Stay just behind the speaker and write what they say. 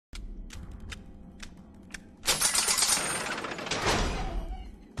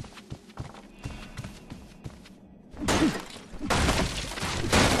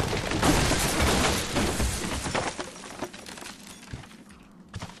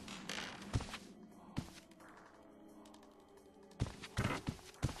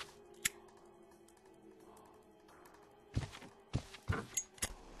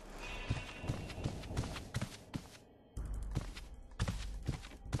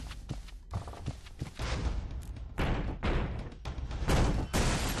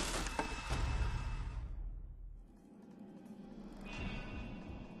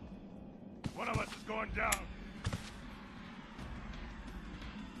going down.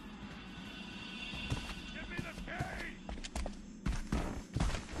 Give me the key!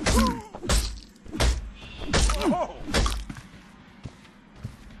 Oh!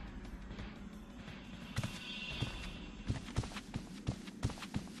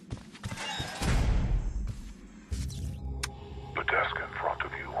 The desk in front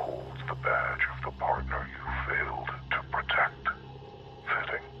of you holds the badge of the partner you failed to protect.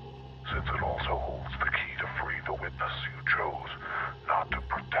 Fitting, since it also holds the key to free the witness you chose not to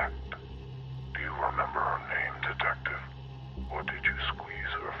protect. Do you remember her name, Detective? Or did you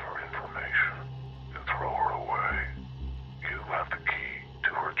squeeze her for information and throw her away? You have the key to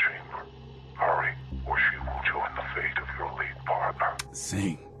her chamber. Hurry, or she will join the fate of your lead partner.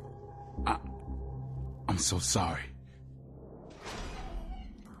 Sing, I'm so sorry.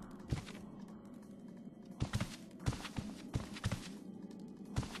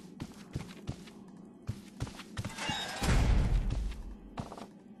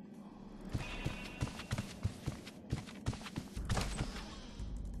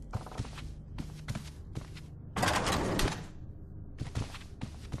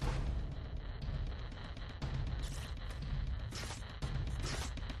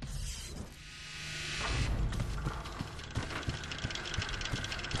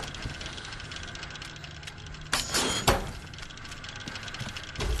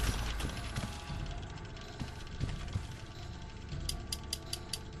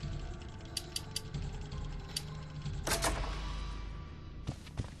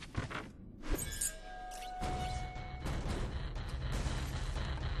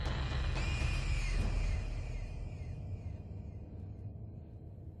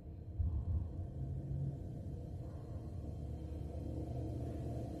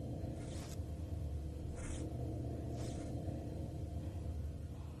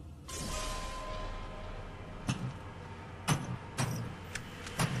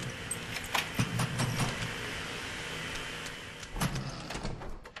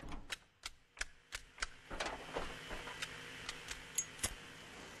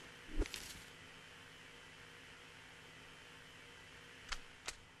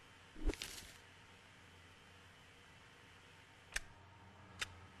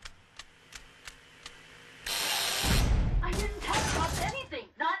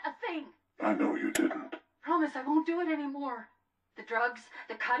 I know you didn't. Promise I won't do it anymore. The drugs,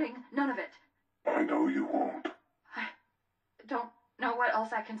 the cutting, none of it. I know you won't. I don't know what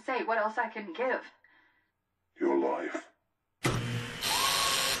else I can say, what else I can give. Your life.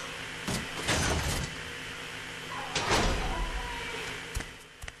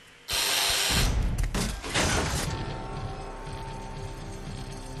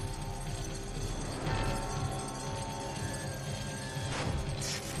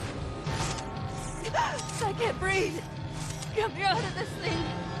 I can't breathe. Get me out of this thing.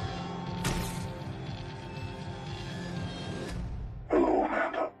 Hello,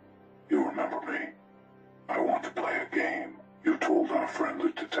 Amanda. You remember me? I want to play a game. You told our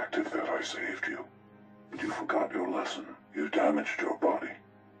friendly detective that I saved you. But you forgot your lesson. You damaged your body.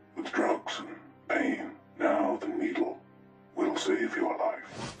 With drugs and pain. Now the needle will save your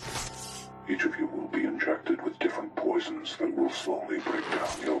life. Each of you will be injected with different poisons that will slowly break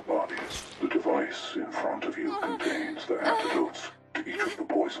down your bodies. The device in front of you contains the antidotes to each of the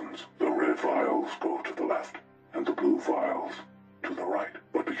poisons. The red vials go to the left, and the blue vials to the right.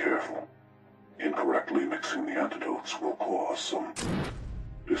 But be careful. Incorrectly mixing the antidotes will cause some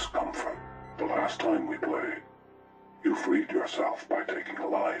discomfort. The last time we played, you freed yourself by taking a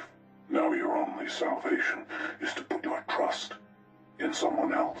life. Now your only salvation is to put your trust in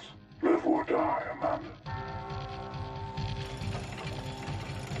someone else. Live or die, Amanda.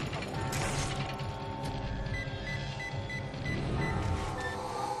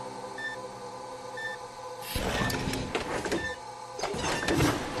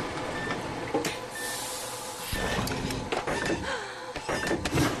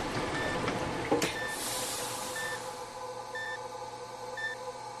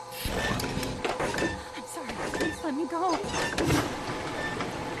 I'm sorry. Please let me go.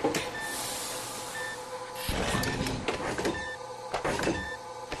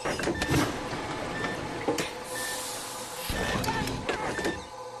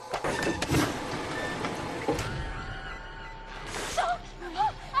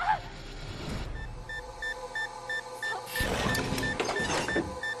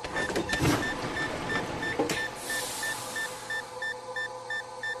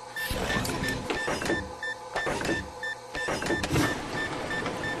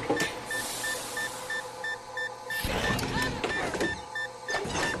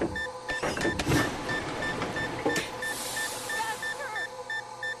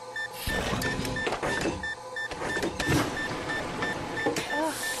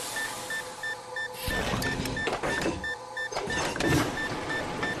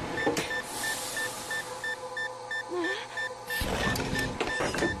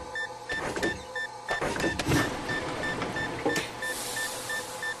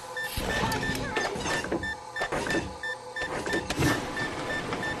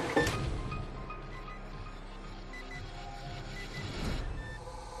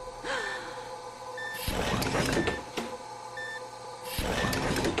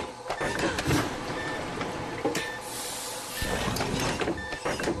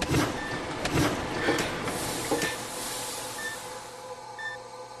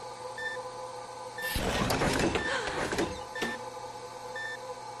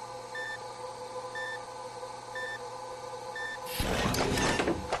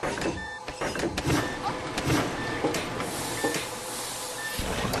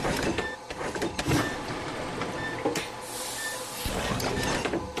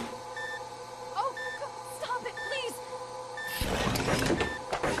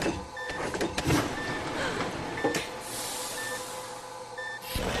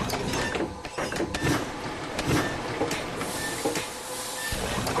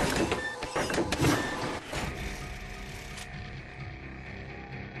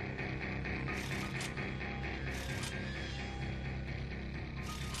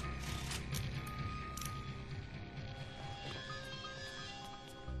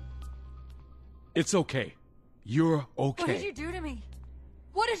 It's okay. You're okay. What did you do to me?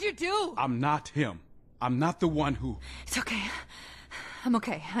 What did you do? I'm not him. I'm not the one who... It's okay. I'm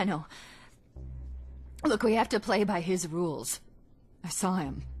okay, I know. Look, we have to play by his rules. I saw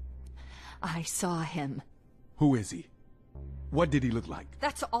him. I saw him. Who is he? What did he look like?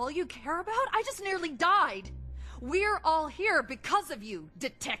 That's all you care about? I just nearly died. We're all here because of you,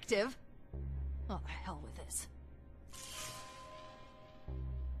 detective. Oh, the hell with this.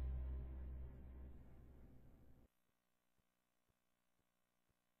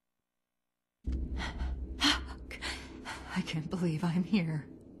 I can't believe I'm here.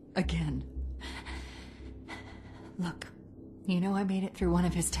 Again. Look, you know I made it through one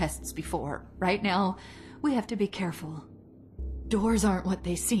of his tests before. Right now, we have to be careful. Doors aren't what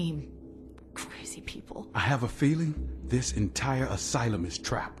they seem. Crazy people. I have a feeling this entire asylum is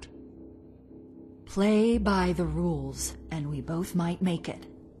trapped. Play by the rules, and we both might make it.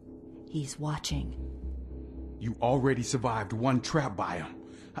 He's watching. You already survived one trap by him.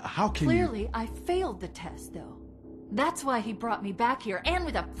 How can you... Clearly, I failed the test, though. That's why he brought me back here, and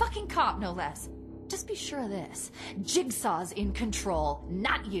with a fucking cop, no less. Just be sure of this. Jigsaw's in control,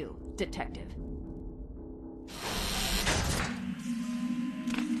 not you, detective.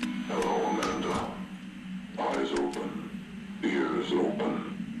 Hello, Amanda. Eyes open, ears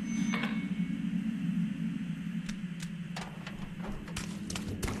open.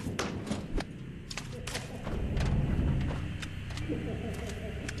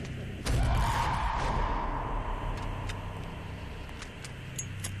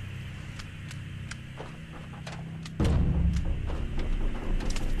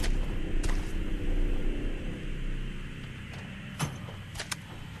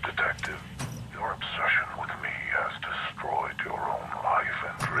 Detective, your obsession with me has destroyed your own life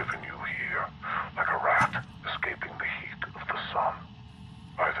and driven you here, like a rat escaping the heat of the sun.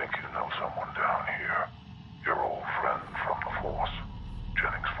 I think you know someone down here. Your old friend from the Force,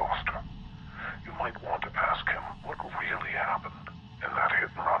 Jennings Foster. You might want to ask him what really happened in that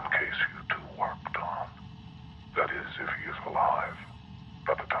hit-and-run case you two worked on. That is, if he is alive,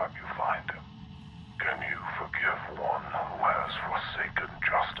 by the time you find him. Can you forgive one who has forsaken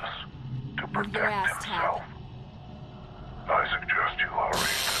justice to protect himself? I suggest you hurry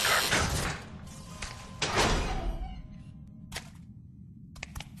to